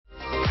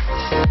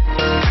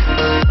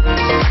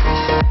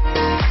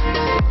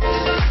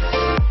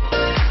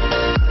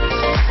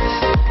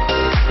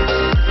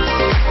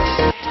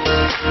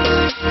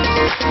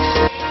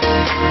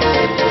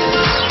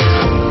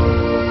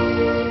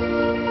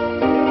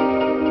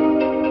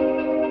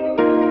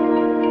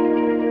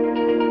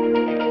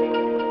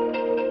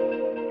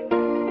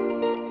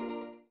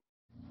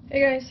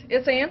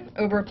It's Ann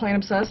over at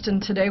Plant Obsessed,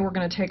 and today we're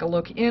going to take a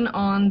look in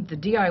on the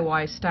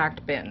DIY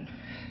stacked bin.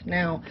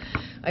 Now,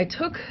 I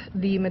took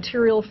the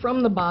material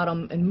from the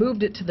bottom and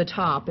moved it to the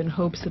top in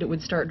hopes that it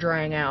would start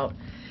drying out,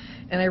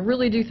 and I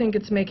really do think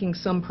it's making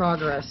some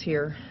progress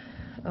here.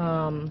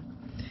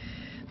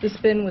 This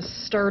bin was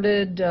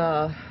started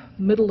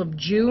middle of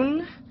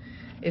June.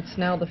 It's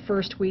now the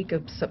first week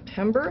of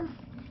September.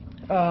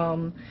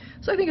 So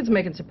I think it's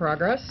making some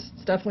progress.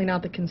 It's definitely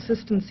not the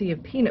consistency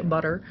of peanut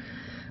butter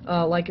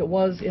like it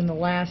was in the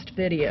last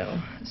video.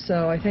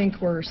 So I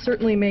think we're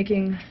certainly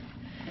making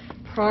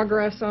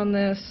progress on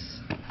this,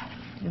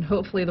 and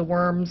hopefully the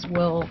worms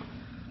will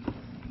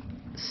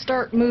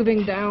start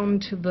moving down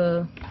to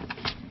the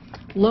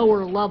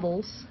lower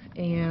levels,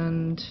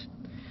 and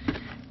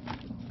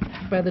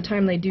by the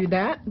time they do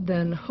that,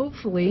 then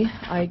hopefully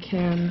I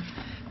can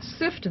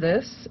sift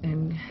this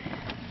and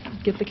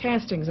get the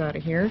castings out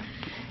of here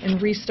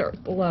and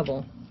restart the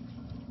level.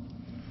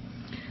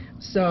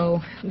 So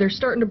they're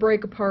starting to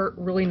break apart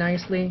really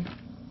nicely,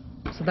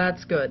 so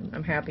that's good.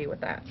 I'm happy with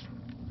that.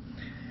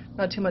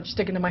 Not too much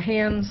sticking to my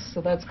hands,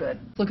 so that's good.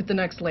 Look at the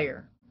next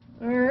layer.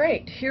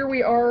 Alright, here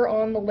we are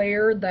on the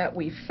layer that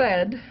we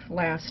fed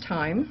last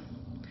time.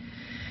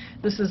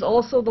 This is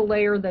also the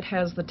layer that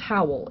has the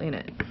towel in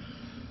it.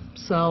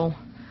 So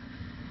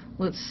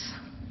let's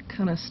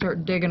kind of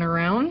start digging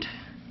around.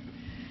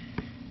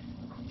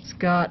 It's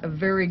got a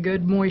very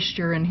good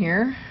moisture in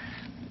here.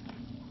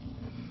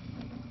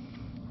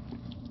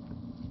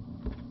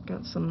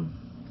 Got some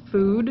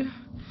food.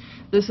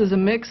 This is a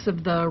mix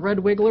of the red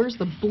wigglers,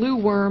 the blue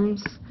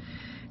worms,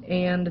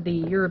 and the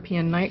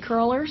European night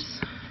crawlers.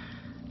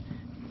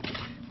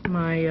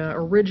 My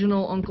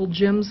original Uncle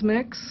Jim's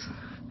mix.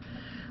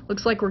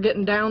 Looks like we're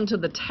getting down to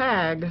the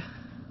tag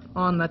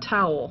on the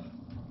towel,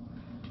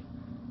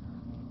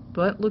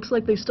 but looks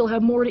like they still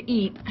have more to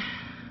eat.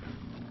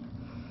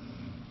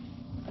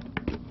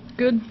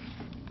 Good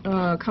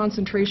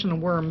concentration of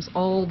worms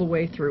all the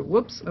way through.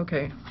 Whoops,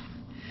 okay.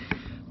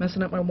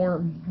 Messing up my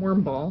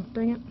worm ball,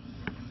 dang it.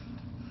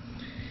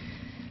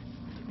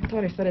 I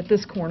thought I fed it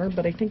this corner,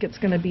 but I think it's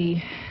going to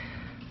be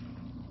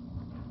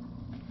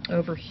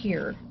over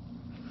here.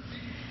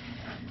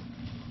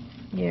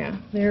 Yeah,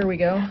 there we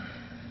go.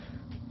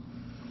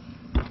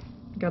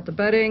 Got the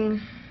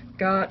bedding,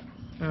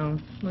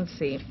 let's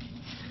see.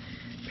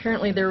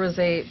 Apparently there was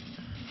a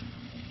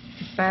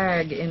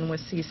bag in with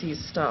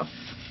Cece's stuff.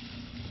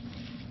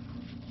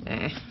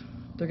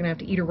 They're gonna have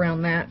to eat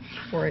around that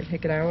before I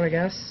take it out, I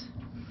guess.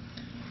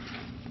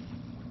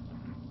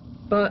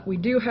 But we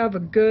do have a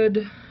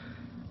good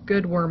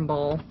worm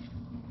ball.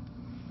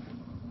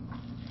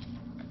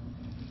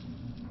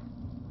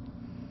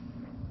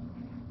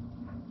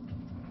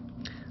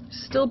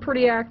 Still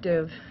pretty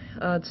active.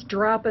 It's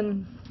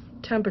dropping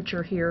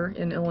temperature here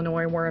in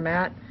Illinois where I'm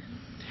at.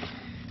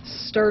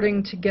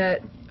 Starting to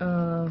get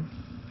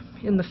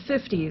in the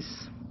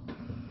 50s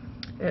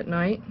at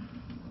night.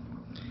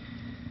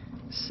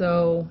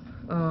 So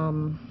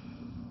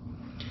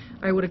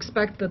I would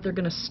expect that they're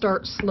going to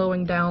start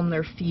slowing down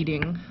their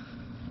feeding,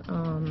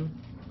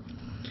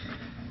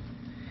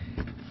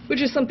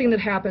 which is something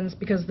that happens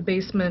because the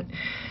basement,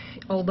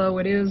 although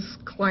it is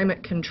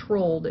climate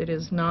controlled, it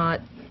is not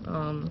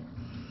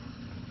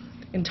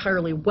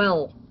entirely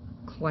well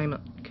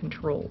climate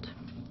controlled.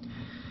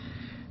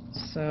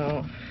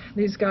 So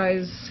these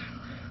guys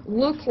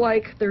look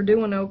like they're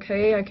doing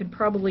okay. I could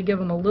probably give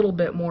them a little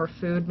bit more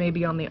food,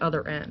 maybe on the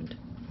other end.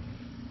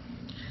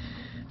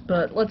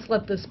 But let's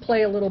let this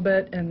play a little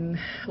bit and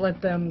let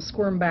them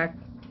squirm back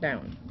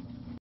down.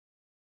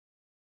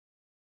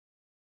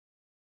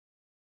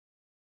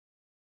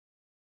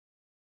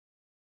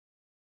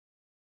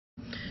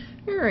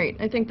 Alright,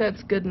 I think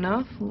that's good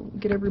enough. We'll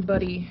get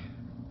everybody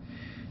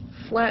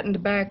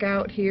flattened back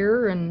out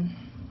here, and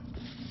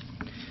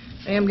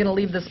I am going to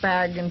leave this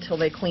bag until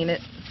they clean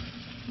it.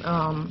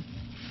 I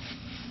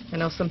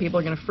know some people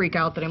are going to freak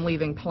out that I'm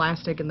leaving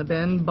plastic in the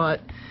bin,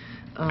 but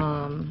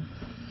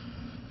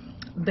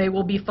they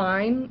will be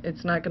fine.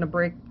 It's not going to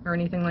break or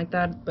anything like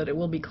that, but it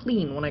will be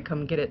clean when I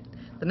come get it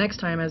the next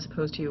time, as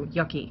opposed to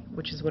yucky,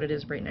 which is what it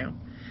is right now.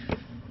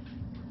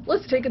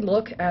 Let's take a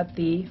look at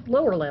the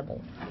lower level.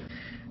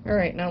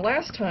 Alright, now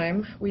last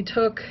time we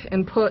took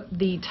and put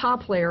the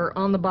top layer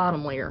on the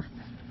bottom layer.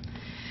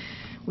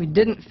 We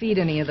didn't feed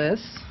any of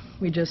this.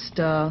 We just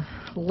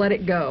let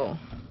it go.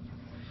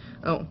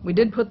 Oh, we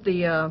did put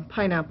the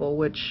pineapple,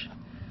 which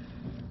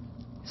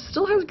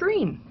still has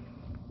green.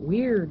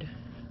 Weird.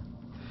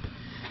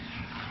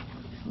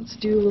 Let's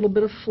do a little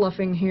bit of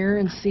fluffing here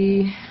and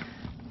see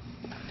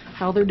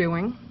how they're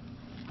doing.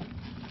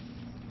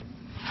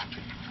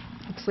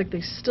 Looks like they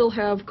still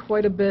have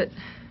quite a bit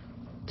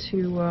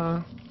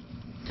to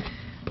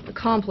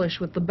accomplish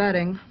with the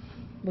bedding.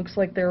 Looks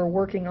like they're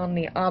working on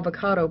the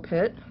avocado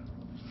pit.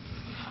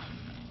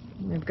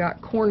 They've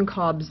got corn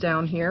cobs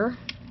down here,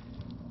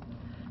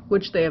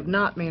 which they have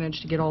not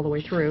managed to get all the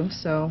way through,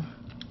 so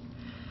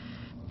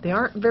they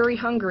aren't very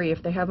hungry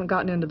if they haven't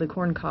gotten into the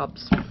corn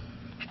cobs.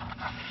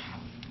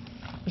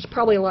 There's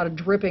probably a lot of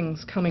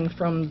drippings coming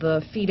from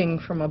the feeding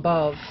from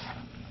above.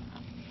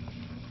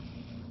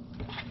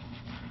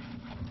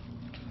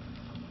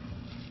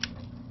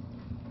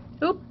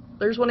 Oop,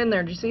 there's one in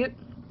there. Did you see it?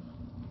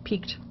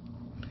 Peeked.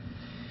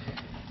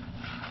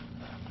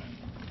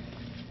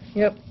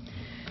 Yep.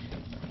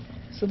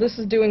 So this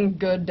is doing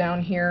good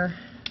down here.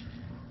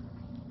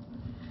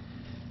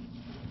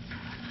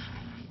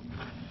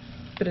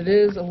 But it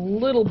is a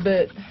little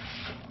bit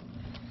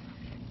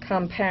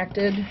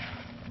compacted.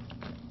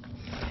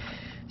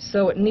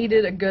 So it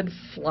needed a good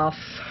fluff.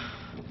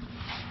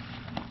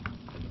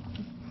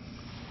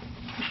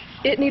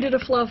 It needed a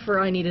fluff, or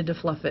I needed to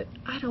fluff it.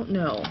 I don't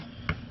know.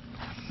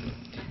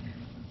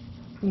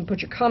 You can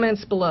put your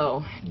comments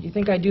below. Do you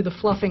think I do the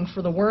fluffing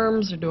for the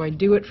worms, or do I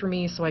do it for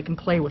me so I can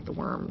play with the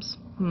worms?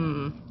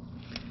 I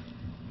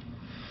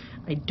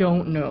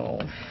don't know.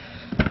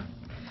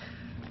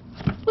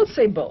 Let's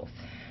say both.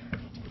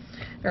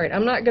 Alright,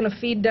 I'm not going to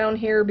feed down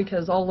here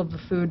because all of the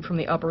food from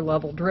the upper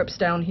level drips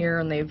down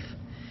here, and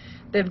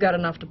they've got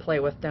enough to play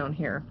with down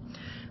here.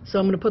 So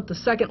I'm going to put the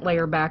second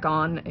layer back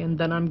on, and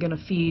then I'm going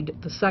to feed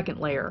the second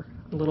layer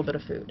a little bit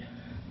of food.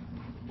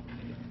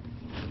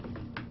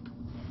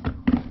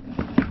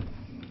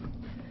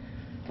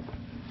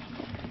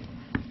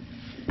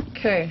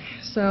 Okay,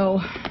 so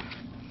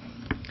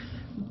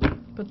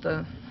put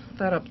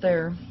that up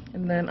there,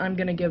 and then I'm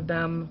going to give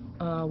them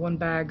one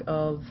bag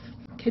of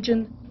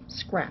kitchen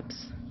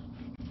scraps.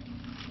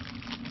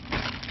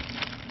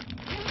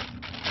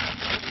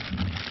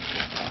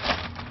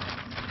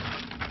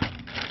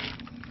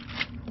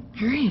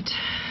 Alright,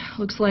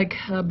 looks like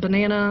a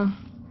banana,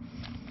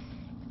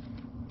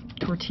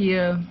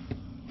 tortilla,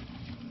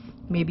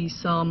 maybe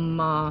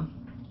some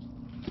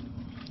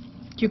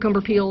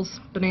cucumber peels,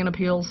 banana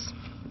peels,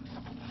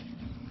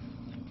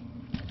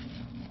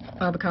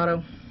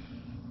 avocado.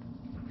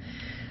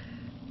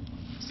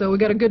 So we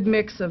got a good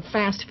mix of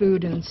fast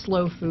food and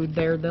slow food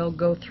there. They'll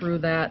go through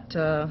that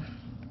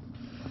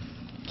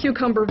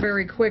cucumber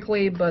very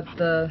quickly, but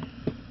the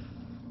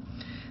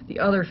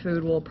other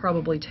food will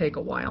probably take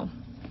a while.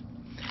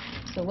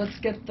 So let's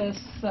get this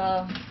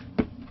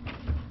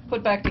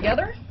put back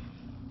together.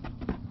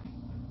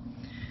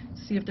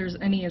 See if there's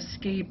any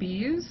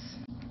escapees.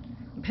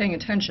 I'm paying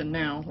attention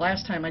now.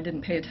 Last time I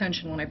didn't pay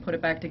attention when I put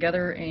it back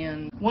together,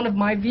 and one of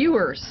my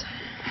viewers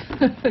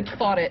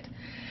caught it,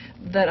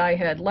 that I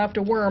had left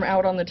a worm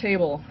out on the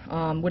table,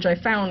 which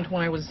I found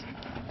when I was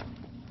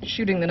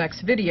shooting the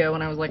next video,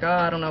 and I was like,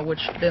 I don't know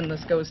which bin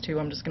this goes to.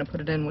 I'm just going to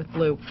put it in with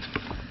blue.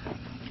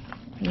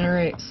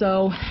 Alright,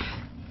 so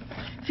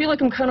I feel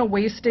like I'm kind of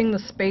wasting the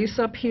space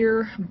up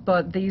here,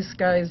 but these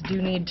guys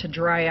do need to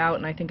dry out,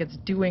 and I think it's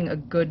doing a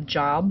good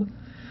job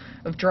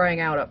of drying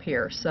out up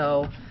here.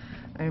 So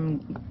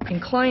I'm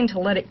inclined to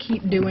let it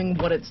keep doing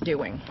what it's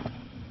doing.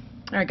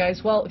 Alright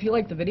guys, well, if you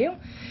liked the video,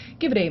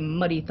 give it a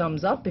muddy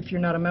thumbs up. If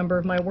you're not a member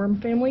of my worm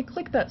family,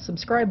 click that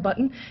subscribe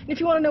button. And if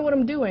you want to know what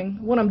I'm doing,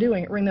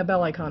 ring that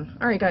bell icon.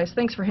 Alright guys,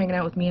 thanks for hanging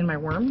out with me and my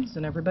worms,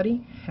 and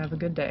everybody, have a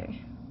good day.